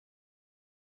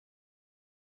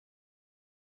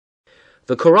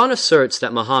The Quran asserts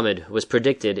that Muhammad was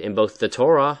predicted in both the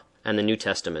Torah and the New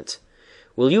Testament.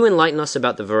 Will you enlighten us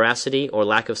about the veracity or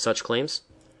lack of such claims?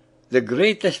 The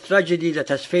greatest tragedy that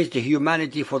has faced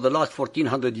humanity for the last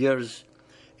 1400 years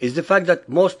is the fact that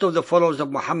most of the followers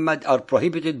of Muhammad are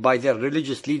prohibited by their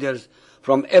religious leaders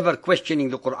from ever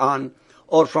questioning the Quran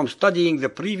or from studying the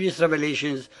previous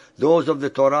revelations, those of the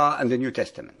Torah and the New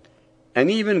Testament.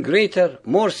 An even greater,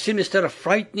 more sinister,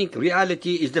 frightening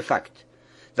reality is the fact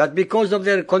that because of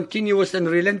their continuous and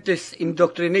relentless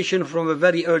indoctrination from a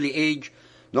very early age,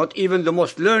 not even the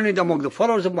most learned among the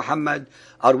followers of Muhammad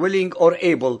are willing or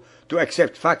able to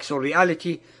accept facts or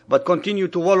reality, but continue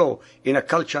to wallow in a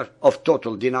culture of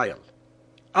total denial.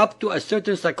 Up to a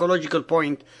certain psychological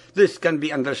point, this can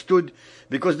be understood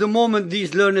because the moment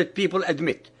these learned people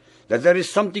admit that there is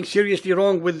something seriously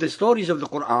wrong with the stories of the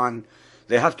Quran,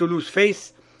 they have to lose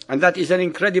faith, and that is an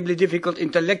incredibly difficult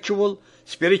intellectual,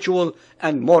 spiritual,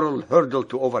 and moral hurdle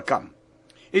to overcome.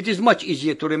 It is much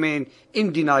easier to remain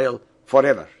in denial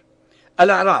forever.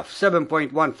 Al-A'raf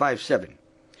 7.157.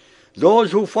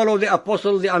 Those who follow the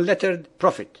apostle, the unlettered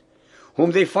prophet,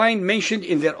 whom they find mentioned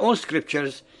in their own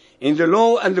scriptures, in the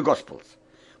law and the gospels,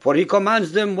 for he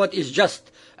commands them what is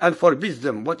just and forbids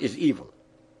them what is evil.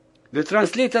 The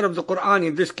translator of the Quran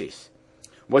in this case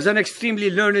was an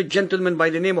extremely learned gentleman by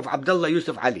the name of Abdullah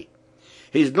Yusuf Ali.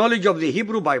 His knowledge of the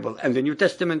Hebrew Bible and the New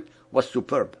Testament was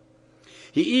superb.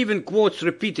 He even quotes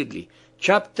repeatedly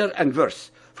chapter and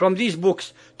verse from these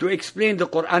books to explain the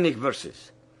Quranic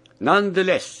verses.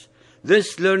 Nonetheless,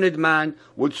 this learned man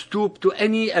would stoop to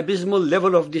any abysmal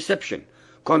level of deception,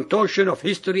 contortion of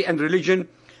history and religion,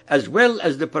 as well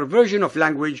as the perversion of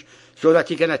language, so that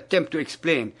he can attempt to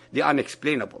explain the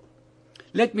unexplainable.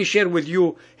 Let me share with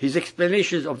you his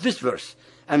explanations of this verse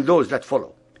and those that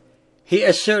follow. He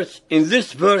asserts in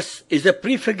this verse is a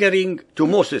prefiguring to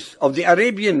Moses of the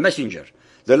Arabian messenger,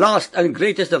 the last and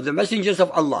greatest of the messengers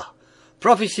of Allah.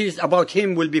 Prophecies about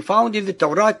him will be found in the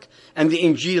Torah and the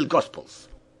Injil Gospels.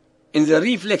 In the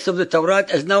reflex of the Torah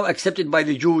as now accepted by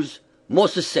the Jews,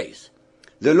 Moses says,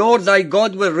 "The Lord thy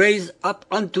God will raise up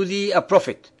unto thee a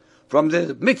prophet from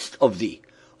the midst of thee,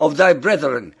 of thy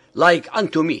brethren, like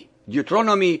unto me."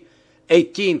 Deuteronomy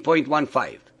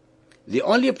 18.15. The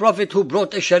only prophet who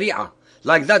brought a Sharia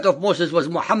like that of Moses was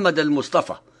Muhammad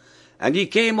al-Mustafa, and he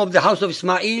came of the house of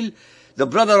Ismail, the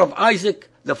brother of Isaac,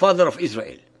 the father of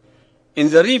Israel.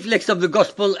 In the reflex of the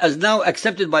gospel as now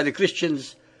accepted by the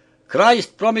Christians,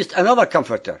 Christ promised another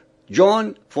comforter,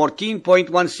 John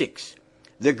 14.16.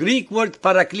 The Greek word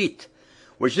Paraclete,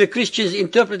 which the Christians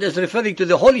interpret as referring to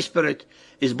the Holy Spirit,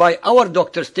 is by our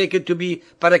doctors taken to be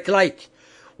Paraclete,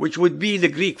 which would be the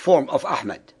Greek form of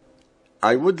Ahmad.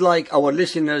 I would like our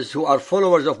listeners who are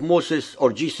followers of Moses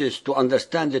or Jesus to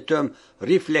understand the term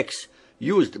reflex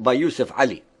used by Yusuf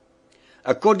Ali.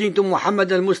 According to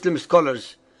Muhammad al-Muslim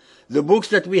scholars, the books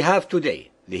that we have today,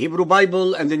 the Hebrew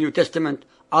Bible and the New Testament,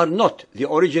 are not the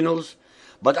originals,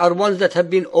 but are ones that have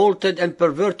been altered and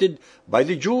perverted by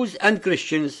the Jews and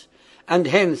Christians, and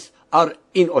hence are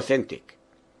inauthentic.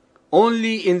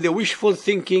 Only in the wishful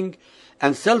thinking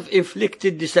and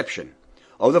self-inflicted deception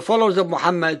of the followers of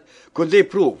Muhammad could they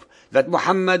prove that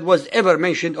Muhammad was ever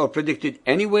mentioned or predicted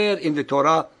anywhere in the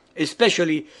Torah,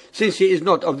 especially since he is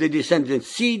not of the descendant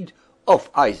seed of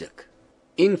Isaac.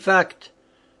 In fact,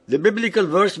 the biblical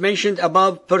verse mentioned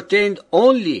above pertained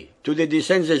only to the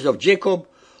descendants of Jacob,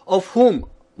 of whom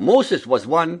Moses was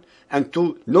one, and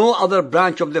to no other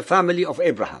branch of the family of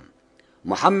Abraham.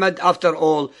 Muhammad, after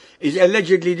all, is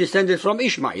allegedly descended from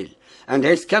Ishmael, and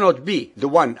hence cannot be the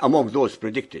one among those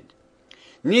predicted.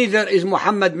 Neither is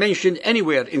Muhammad mentioned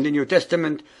anywhere in the New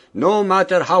Testament, no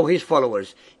matter how his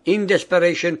followers, in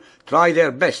desperation, try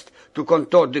their best to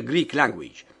contort the Greek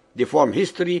language, deform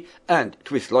history, and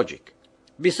twist logic.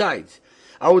 Besides,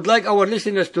 I would like our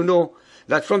listeners to know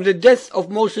that from the death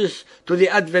of Moses to the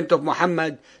advent of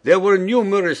Muhammad, there were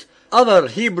numerous other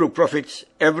Hebrew prophets.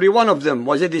 Every one of them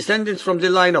was a descendant from the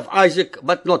line of Isaac,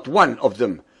 but not one of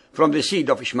them from the seed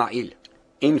of Ishmael.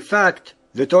 In fact,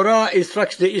 the Torah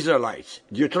instructs the Israelites,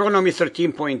 Deuteronomy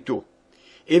 13.2,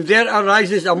 "If there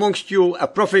arises amongst you a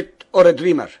prophet or a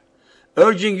dreamer,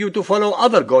 urging you to follow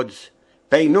other gods,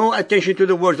 pay no attention to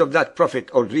the words of that prophet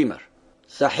or dreamer."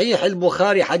 Sahih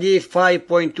al-Bukhari Hadith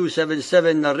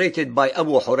 5.277 narrated by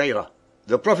Abu Hurairah.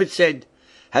 The Prophet said,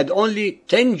 "Had only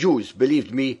 10 Jews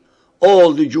believed me,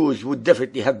 all the Jews would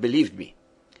definitely have believed me."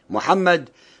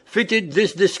 Muhammad fitted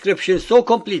this description so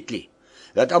completely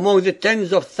that among the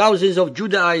tens of thousands of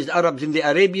Judaized Arabs in the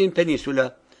Arabian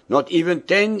Peninsula, not even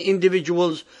 10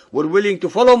 individuals were willing to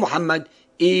follow Muhammad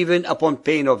even upon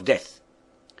pain of death.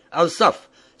 Al-Saf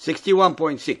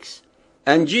 61.6.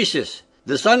 And Jesus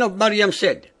The son of Maryam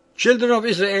said, Children of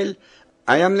Israel,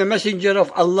 I am the messenger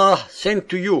of Allah sent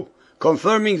to you,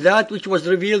 confirming that which was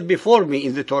revealed before me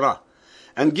in the Torah,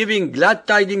 and giving glad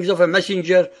tidings of a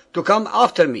messenger to come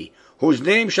after me, whose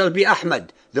name shall be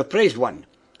Ahmad, the praised one.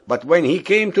 But when he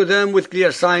came to them with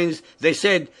clear signs, they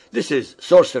said, This is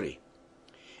sorcery.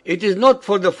 It is not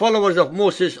for the followers of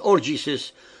Moses or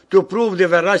Jesus to prove the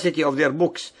veracity of their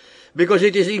books, because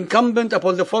it is incumbent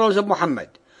upon the followers of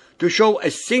Muhammad to show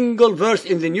a single verse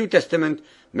in the New Testament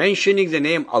mentioning the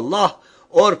name Allah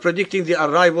or predicting the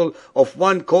arrival of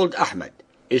one called Ahmad,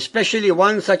 especially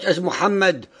one such as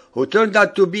Muhammad, who turned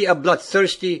out to be a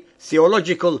bloodthirsty,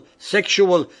 theological,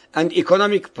 sexual, and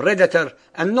economic predator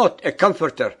and not a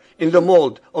comforter in the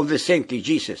mold of the saintly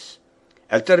Jesus.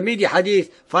 Al-Tirmidhi Hadith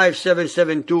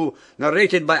 5772,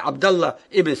 narrated by Abdullah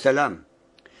ibn Salam.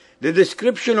 The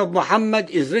description of Muhammad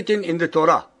is written in the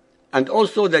Torah, and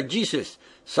also that Jesus,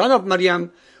 son of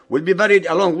Maryam, will be buried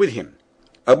along with him.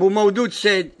 Abu Mawdud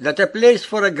said that a place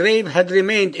for a grave had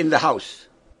remained in the house.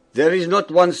 There is not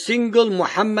one single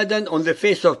Muhammadan on the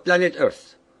face of planet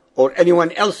Earth, or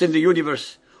anyone else in the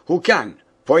universe, who can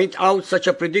point out such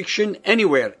a prediction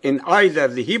anywhere in either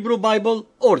the Hebrew Bible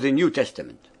or the New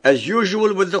Testament. As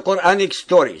usual with the Quranic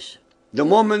stories, the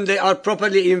moment they are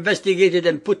properly investigated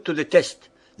and put to the test,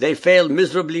 they fail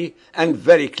miserably and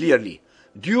very clearly,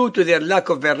 due to their lack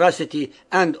of veracity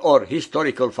and or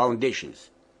historical foundations.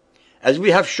 As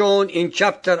we have shown in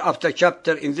chapter after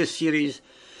chapter in this series,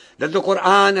 that the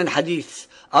Quran and Hadiths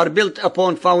are built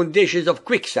upon foundations of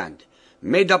quicksand,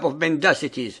 made up of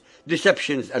mendacities,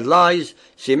 deceptions and lies,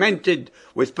 cemented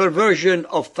with perversion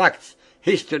of facts,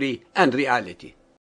 history and reality.